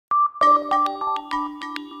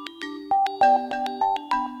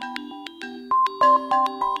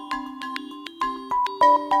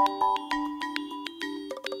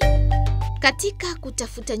Katika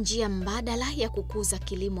kutafuta njia mbadala ya kukuza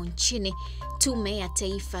kilimo nchini, Tume ya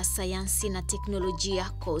Taifa Sayansi na Teknolojia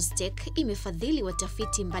COSTECH imefadhili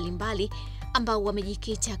watafiti mbalimbali ambao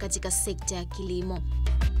wamejikita katika sekta ya kilimo.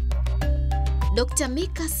 Dr.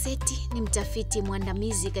 Mika Seti ni mtafiti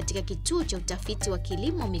mwandamizi katika kituo cha utafiti wa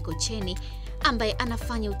kilimo Mikocheni, ambaye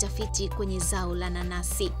anafanya utafiti kwenye zao la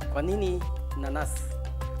nanasi. Kwa nini nanasi?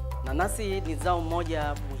 Nanasi ni zao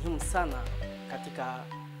moja muhimu sana katika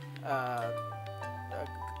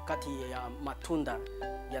kati ya matunda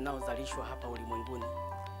yanayozalishwa hapa ulimwenguni.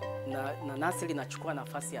 Nanasi linachukua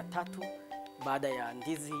nafasi ya 3 baada ya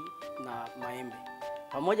ndizi na maembe.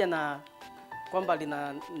 Pamoja na kwamba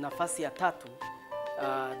lina nafasi ya 3,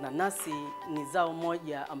 nanasi ni zao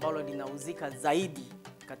moja ambalo linauzika zaidi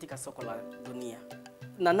katika soko la dunia.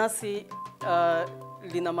 Nanasi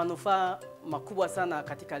lina manufaa makubwa sana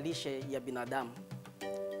katika lishe ya binadamu,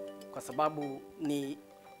 kwa sababu ni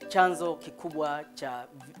chanzo kikubwa cha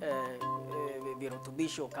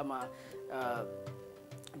virutubisho kama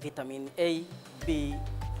vitamin A, B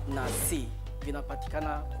na C.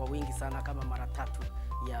 Vinapatikana kwa wingi sana, kama mara 3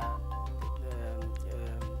 ya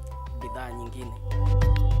bidhaa nyingine.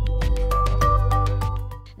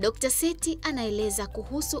 Dr. Seti anaeleza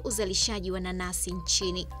kuhusu uzalishaji wa nanasi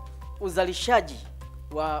nchini. Uzalishaji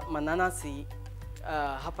wa mananasi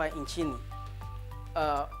hapa nchini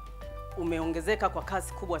umeongezeka kwa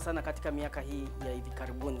kasi kubwa sana katika miaka hii ya hivi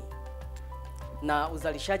karibuni. Na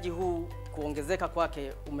uzalishaji huu kuongezeka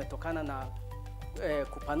kwake umetokana na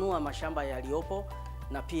kupanua mashamba yaliyopo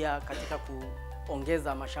na pia katika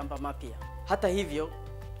kuongeza mashamba mapya. Hata hivyo,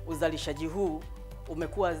 uzalishaji huu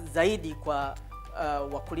umekuwa zaidi kwa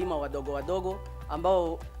wakulima wadogo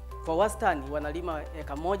ambao kwa wastani wanalima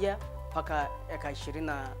eka 1 mpaka eka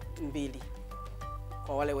 22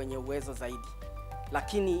 kwa wale wenye uwezo zaidi.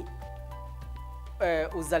 Lakini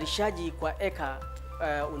uzalishaji kwa eka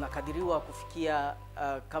unakadiriwa kufikia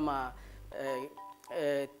kama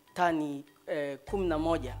tani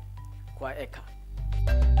 11 kwa eka.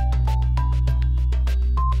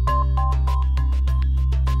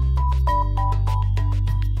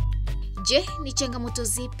 Je, ni changamoto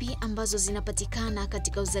zipi ambazo zinapatikana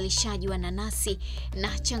katika uzalishaji wa nanasi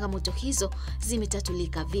na changamoto hizo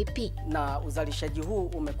zimetatulika vipi? Na uzalishaji huu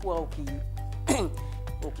umekuwa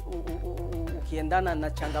ukiendana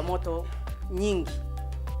na changamoto nyingi,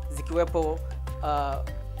 zikiwepo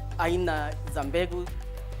aina za mbegu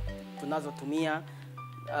tunazotumia,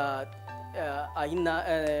 aina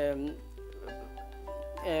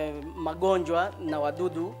magonjwa na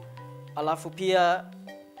wadudu, alafu pia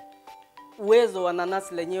uwezo wa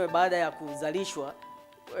nanasi lenyewe baada ya kuzalishwa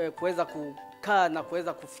kuweza kukaa na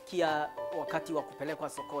kuweza kufikia wakati wa kupelekwa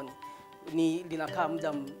sokoni. Linakaa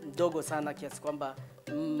muda mdogo sana, kiasi kwamba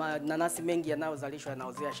nanasi mengi yanayozalishwa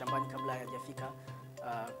yanaozea shambani kabla hayajafika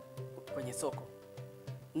kwenye soko.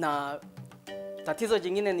 Na tatizo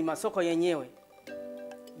jingine ni masoko yenyewe,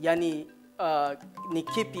 yani ni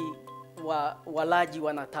kipi walaji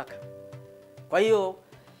wanataka. Kwa hiyo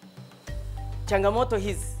changamoto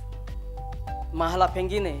hizi mahala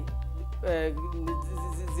pengine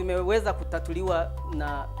zimeweza kutatuliwa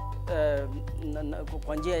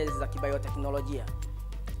kwa njia za kibayoteknolojia.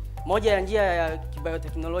 Moja ya njia ya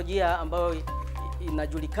kibayoteknolojia ambayo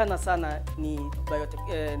inajulikana sana ni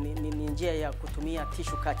njia ya kutumia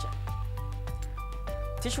tissue culture.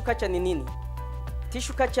 Tissue culture ni nini?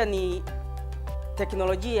 Tissue culture ni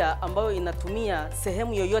teknolojia ambayo inatumia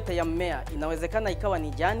sehemu yoyote ya mmea. Inawezekana ikawa ni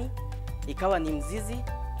jani, ikawa ni mzizi,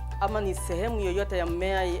 ama ni sehemu yoyote ya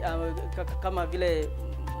mmea kama vile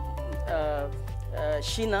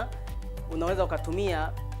shina. Unaweza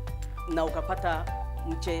ukatumia na ukapata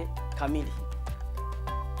mche kamili.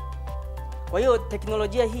 Kwa hiyo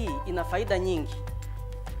teknolojia hii ina faida nyingi.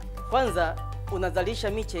 Kwanza, unazalisha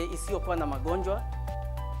miche isiyokuwa na magonjwa.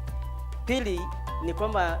 Pili, ni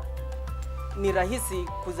kwamba ni rahisi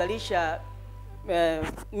kuzalisha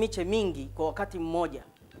miche mingi kwa wakati mmoja.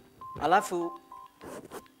 Alafu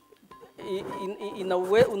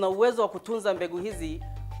una uwezo wa kutunza mbegu hizi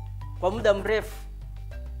kwa muda mrefu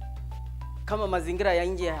kama mazingira ya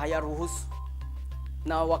nje hayaruhusu.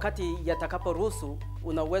 Na wakati yatakaporuhusu,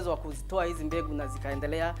 una uwezo wa kuzitoa hizi mbegu na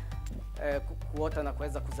zikaendelea kuota na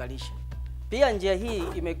kuweza kuzalisha. Pia njia hii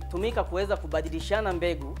imetumika kuweza kubadilishana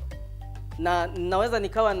mbegu, na ninaweza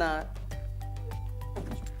nikawa na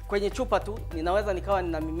kwenye chupa tu, ninaweza nikawa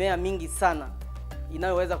na mimea mingi sana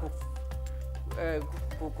inayoweza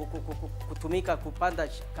kutumika kupanda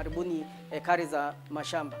karibuni ekari za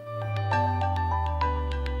mashamba.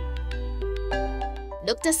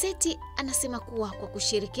 Dr. Seti anasema kuwa kwa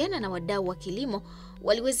kushirikiana na wadau wa kilimo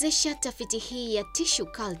waliwezesha tafiti hii ya tissue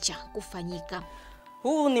culture kufanyika.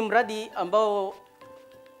 Huu ni mradi ambao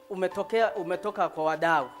umetoka kwa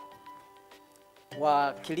wadau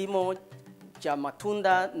wa kilimo cha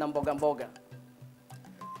matunda na mboga mboga.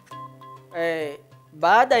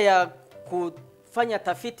 Baada ya kufanya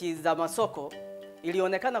tafiti za masoko,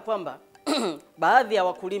 ilionekana kwamba baadhi ya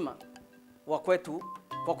wakulima wa kwetu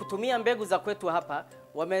kwa kutumia mbegu za kwetu hapa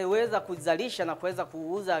wameweza kuzalisha na kuweza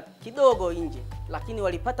kuuza kidogo nje, lakini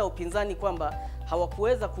walipata upinzani kwamba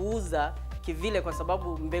hawakuweza kuuza kivile kwa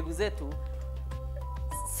sababu mbegu zetu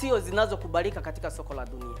sio zinazokubalika katika soko la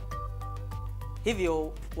dunia.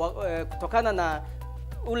 Hivyo kutokana na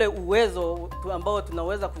ule uwezo ambao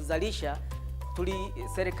tunaweza kuzalisha,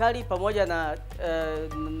 serikali pamoja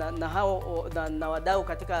na wadau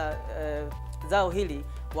katika zao hili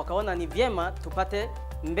wakaona ni vyema tupate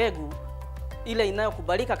mbegu ile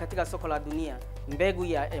inayokubalika katika soko la dunia, mbegu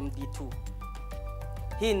ya MD2.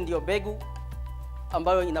 Hii ndio mbegu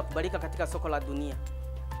ambayo inakubalika katika soko la dunia.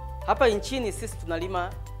 Hapa nchini sisi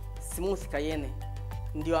tunalima smooth cayenne,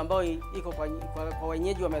 ndio ambayo iko kwa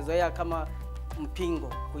wenyeji wamezoea kama mpingo,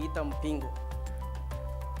 kuita mpingo.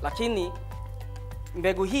 Lakini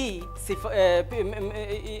mbegu hii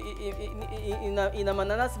ina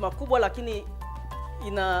mananasi makubwa, lakini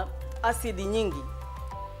ina asidi nyingi.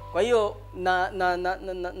 Kwa hiyo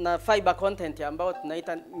na fiber content ambayo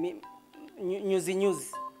tunaita nyuzi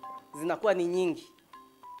zinakuwa ni nyingi.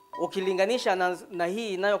 Ukilinganisha na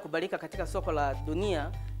hii inayokubalika katika soko la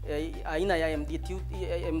dunia, aina ya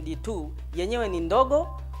MD2 yenyewe ni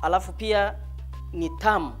ndogo, alafu pia ni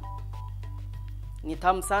tamu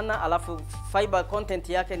sana, alafu fiber content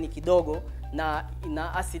yake ni kidogo na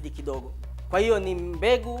ina asidi kidogo. Kwa hiyo ni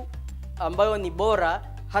mbegu ambayo ni bora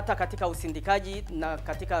hata katika usindikaji na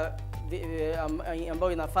katika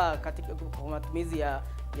ambayo inafaa katika matumizi ya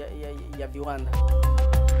viwanda.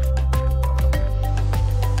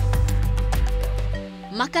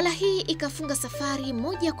 Makala hii ikafunga safari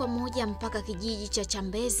moja kwa moja mpaka kijiji cha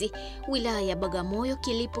Chambezi, wilaya ya Bagamoyo,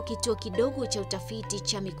 kilipo kituo kidogo cha utafiti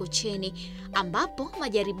cha Mikocheni, ambapo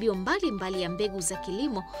majaribio mbalimbali ya mbegu za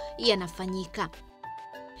kilimo yanafanyika.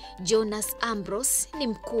 Jonas Ambrose ni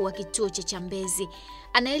mkuu wa kituo cha Chambezi.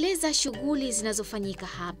 Anaeleza shughuli zinazofanyika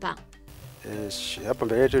hapa. Hapa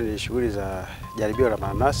mbele yetu ni shughuli za jaribio la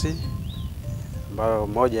mananasi, ambayo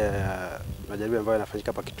moja ya majaribio ambayo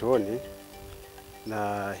yanafanyika hapa kituoni.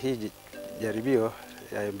 Na hii jaribio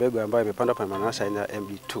ya mbegu ambayo imepandwa hapa mananasi aina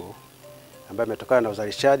MD2, ambayo imetokana na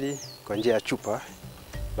uzalishaji kwa njia ya chupa.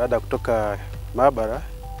 Baada ya kutoka maabara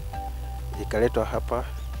ikaletwa hapa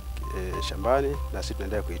shambani, na sisi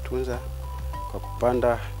tunaendelea kuitunza kwa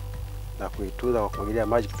kupanda na kuitunza kwa kumwagilia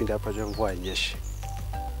maji kipindi hapa mvua hainyeshi.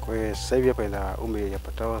 Kwa hiyo sasa hivi hapa ina umri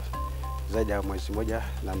yapatao zaidi ya mwezi moja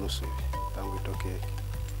na nusu tangu itoke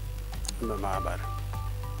maabara.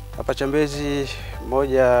 Hapa Chambezi,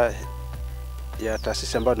 moja ya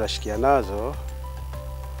taasisi ambazo tunashikia nazo,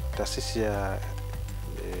 taasisi ya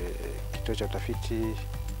kituo cha utafiti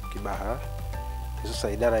Kibaha,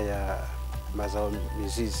 hususan idara ya mazao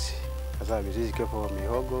mizizi ikiwepo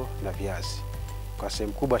mihogo na viazi. Kwa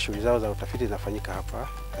sehemu kubwa shughuli zao za utafiti zinafanyika hapa,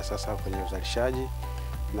 sasa kwenye uzalishaji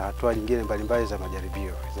na hatua nyingine mbalimbali za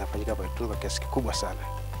majaribio zinafanyika hapa kwa kiasi kikubwa sana.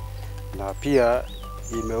 Na pia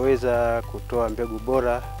imeweza kutoa mbegu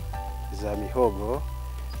bora za mihogo,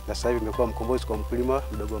 na sasa hivi imekuwa mkombozi kwa mkulima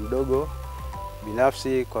mdogo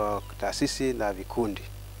binafsi, kwa taasisi na vikundi.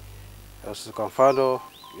 Kwa mfano,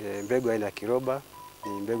 mbegu aina ya Kiroba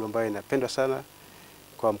ni mbegu ambayo inapendwa sana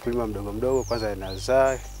kwa mkulima mdogo. Kwanza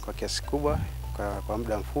inazaa kwa kiasi kubwa kwa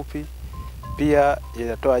muda mfupi, pia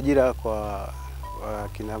inatoa ajira kwa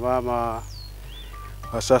kina mama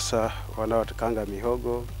wa sasa wanaotakanga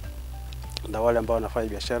mihogo na wale ambao wanafanya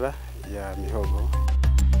biashara ya mihogo.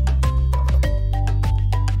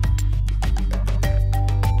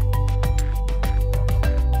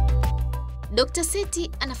 Dr.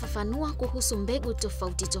 Seti anafafanua kuhusu mbegu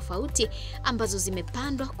tofauti ambazo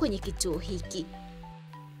zimepandwa kwenye kituo hiki.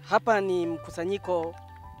 Hapa ni mkusanyiko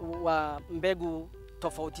wa mbegu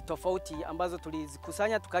tofauti ambazo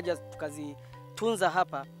tulizikusanya tukazitunza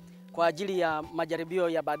hapa kwa ajili ya majaribio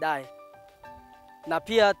ya baadaye. Na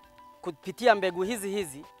pia kupitia mbegu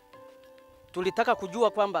hizi tulitaka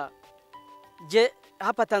kujua kwamba je,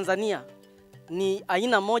 hapa Tanzania ni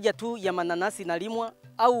aina moja tu ya mananasi inalimwa,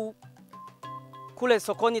 au kule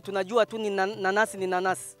sokoni tunajua tu ni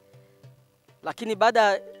nanasi. Lakini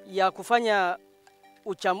baada ya kufanya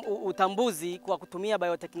utambuzi kwa kutumia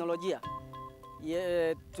bioteknolojia,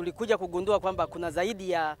 tulikuja kugundua kwamba kuna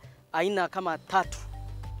zaidi ya aina kama 3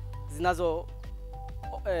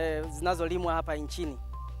 zinazolimwa hapa nchini,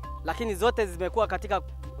 lakini zote zimekuwa katika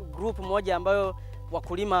group moja ambayo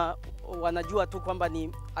wakulima wanajua tu kwamba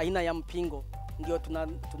ni aina ya mpingo, ndio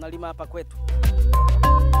tunalima hapa kwetu.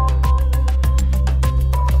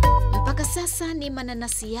 Mpaka sasa ni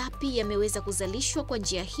mananasi yapi yameweza kuzalishwa kwa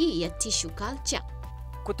njia hii ya tissue culture?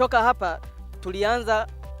 Kutoka hapa tulianza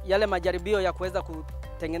yale majaribio ya kuweza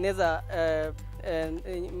kutengeneza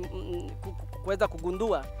kuweza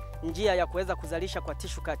kugundua njia ya kuweza kuzalisha kwa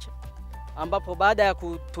tissue culture, ambapo baada ya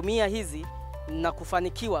kutumia hizi na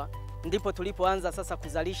kufanikiwa ndipo tulipoanza sasa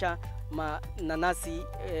kuzalisha mananasi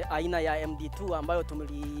aina ya MD2 ambayo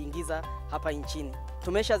tumeliingiza hapa nchini.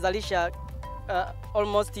 Tumeshazalisha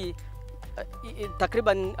almost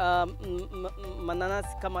takriban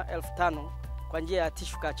mananasi kama 1500 kwa njia ya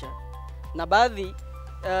tissue culture, na baadhi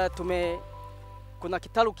kuna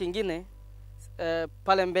kitalu kingine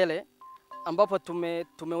pale mbele ambapo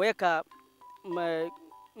tumeweka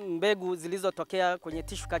mbegu zilizotokea kwenye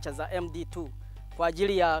tissue culture za MD2 kwa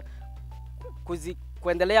ajili ya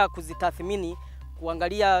kuendelea kuzitathmini,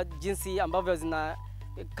 kuangalia jinsi ambavyo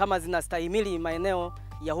kama zinastahimili maeneo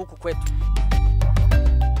ya huku kwetu.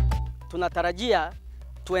 Tunatarajia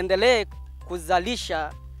tuendelee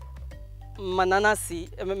kuzalisha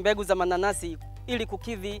mbegu za mananasi ili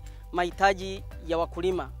kukidhi mahitaji ya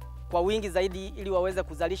wakulima kwa wingi zaidi, ili waweze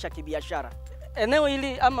kuzalisha kibiashara. Eneo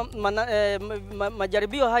hili ama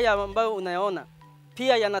majaribio haya ambayo unayaona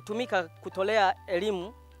pia yanatumika kutolea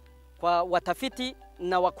elimu kwa watafiti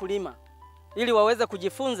na wakulima ili waweze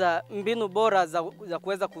kujifunza mbinu bora za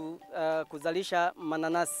kuweza kuzalisha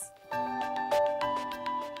mananasi.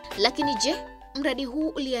 Lakini je, mradi huu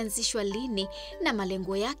ulianzishwa lini na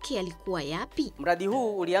malengo yake yalikuwa yapi? Mradi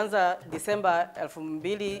huu ulianza Disemba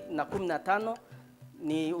 2015.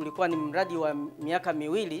 Ulikuwa ni mradi wa miaka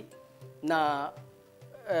miwili na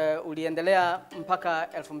uliendelea mpaka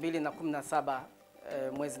 2017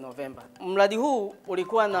 mwezi Novemba. Mradi huu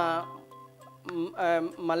ulikuwa na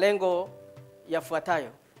malengo yafuatayo.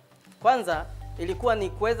 Kwanza ilikuwa ni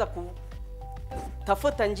kuweza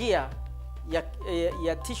kutafuta njia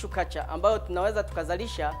ya tissue culture ambayo tunaweza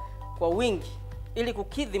tukazalisha kwa wingi ili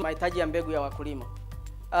kukidhi mahitaji ya mbegu ya wakulima.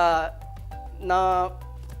 Na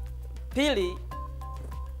pili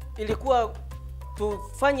ilikuwa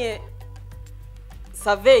tufanye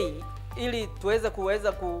survey ili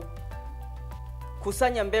kuweza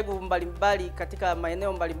kusanya mbegu mbalimbali katika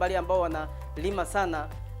maeneo mbalimbali ambao wanalima sana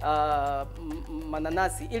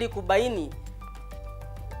mananasi, ili kubaini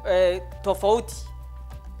tofauti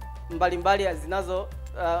mbalimbali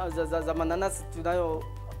za mananasi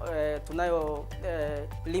tunayo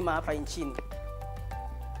lima hapa nchini.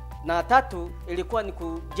 Na tatu ilikuwa ni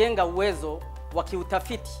kujenga uwezo wa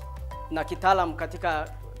kiutafiti na kitaalamu katika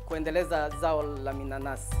kuendeleza zao la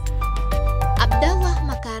minanasi. Abdallah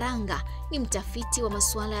Makaranga ni mtafiti wa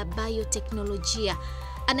masuala ya bioteknolojia.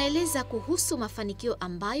 Anaeleza kuhusu mafanikio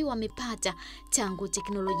ambayo wamepata tangu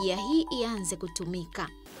teknolojia hii ianze kutumika.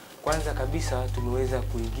 Kwanza kabisa tumeweza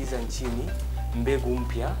kuingiza nchini mbegu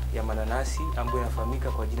mpya ya mananasi ambayo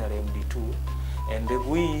inafahamika kwa jina la MD2.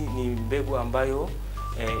 Mbegu hii ni mbegu ambayo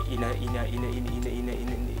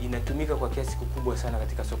inatumika kwa kiasi kikubwa sana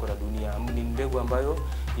katika soko la dunia. Ni mbegu ambayo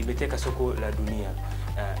imeteka soko la dunia.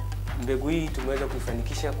 Mbegu hii tumeweza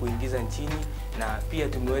kuifanikisha kuingiza nchini na pia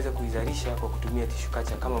tumeweza kuizalisha kwa kutumia tissue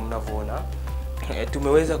culture kama mnavyoona.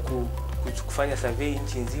 Tumeweza kufanya survey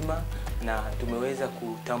nchi nzima na tumeweza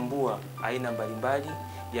kutambua aina mbalimbali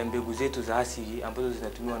ya mbegu zetu za asili ambazo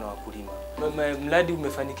zinatumiwa na wakulima. Mradi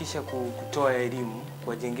umefanikisha kutoa elimu,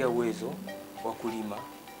 kuwajengea uwezo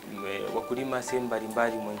wakulima sehemu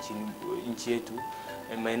mbalimbali mwa nchi yetu.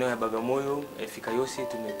 Maeneo ya Bagamoyo, Fikayose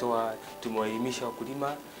tumewaelimisha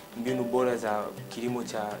wakulima mbinu bora za kilimo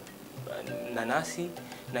cha nanasi,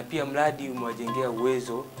 na pia mradi umewajengea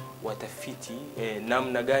uwezo watafiti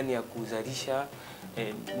namna gani ya kuzalisha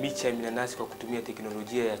miche ya minanasi kwa kutumia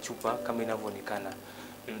teknolojia ya chupa kama inavyoonekana.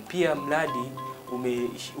 Pia mradi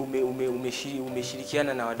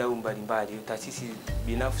umeshirikiana na wadau mbalimbali, taasisi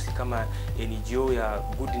binafsi kama NGO ya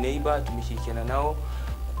Good Neighbor, tumeshirikiana nao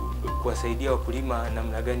kuwasaidia wakulima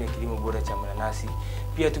namna gani ya kilimo bora cha mananasi.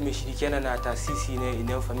 Pia tumeshirikiana na taasisi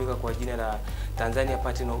inayofahamika kwa jina la Tanzania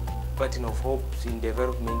Partner of Hope in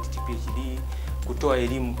Development TPHD kutoa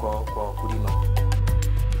elimu kwa wakulima.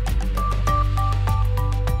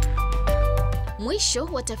 Mwisho,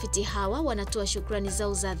 watafiti hawa wanatoa shukrani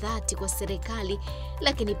zao za dhati kwa serikali,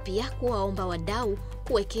 lakini pia kuwaomba wadau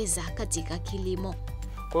kuwekeza katika kilimo.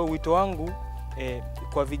 Kwa wito wangu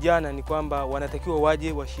kwa vijana ni kwamba wanatakiwa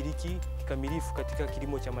waje washiriki kikamilifu katika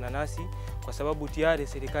kilimo cha mananasi, kwa sababu tayari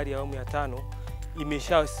serikali ya awamu ya 5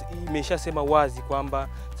 imeshasema wazi kwamba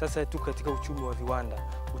sasa tu katika uchumi wa viwanda.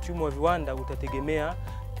 Uchumi wa viwanda utategemea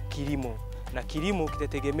kilimo, na kilimo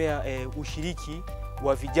kitategemea ushiriki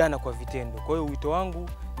wa vijana kwa vitendo. Kwa hiyo wito wangu,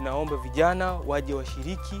 naomba vijana waje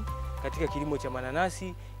washiriki katika kilimo cha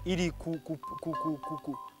mananasi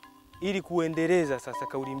ili kuendeleza sasa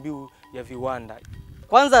kauli mbiu ya viwanda.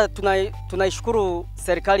 Kwanza tunaishukuru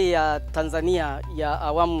serikali ya Tanzania ya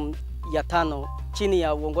awamu ya 5 chini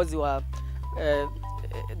ya uongozi wa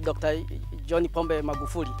Dr. John Pombe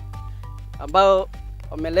Magufuli, ambao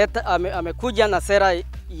amekuja na sera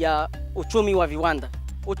ya uchumi wa viwanda.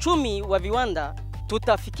 Uchumi wa viwanda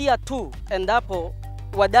tutafikia tu endapo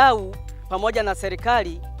wadau pamoja na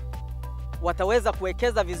serikali wataweza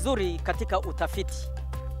kuwekeza vizuri katika utafiti,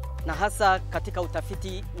 na hasa katika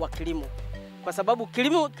utafiti wa kilimo, kwa sababu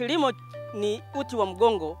kilimo ni uti wa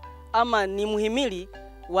mgongo ama ni muhimili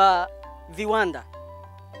wa viwanda.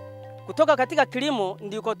 Kutoka katika kilimo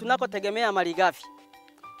ndiko tunakotegemea malighafi.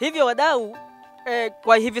 Hivyo wadau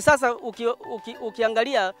kwa hivi sasa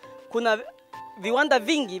ukiangalia kuna viwanda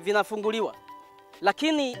vingi vinafunguliwa,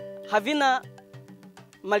 lakini havina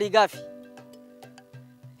malighafi.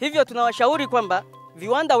 Hivyo tunawashauri kwamba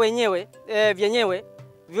viwanda vyenyewe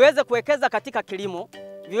viweze kuwekeza katika kilimo,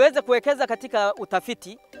 viweze kuwekeza katika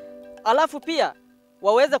utafiti, alafu pia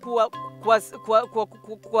waweze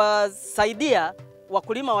kuwasaidia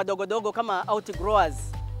wakulima wadogodogo kama outgrowers.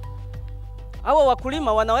 Hawa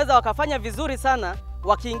wakulima wanaweza wakafanya vizuri sana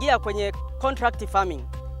wakiingia kwenye contract farming.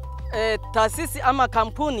 Taasisi ama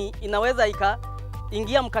kampuni inaweza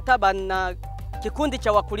ikaingia mkataba na kikundi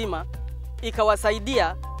cha wakulima,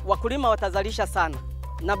 ikawasaidia wakulima, watazalisha sana,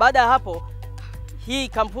 na baada ya hapo hii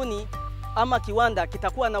kampuni ama kiwanda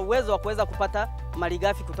kitakuwa na uwezo wa kuweza kupata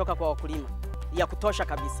malighafi kutoka kwa wakulima ya kutosha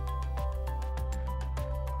kabisa.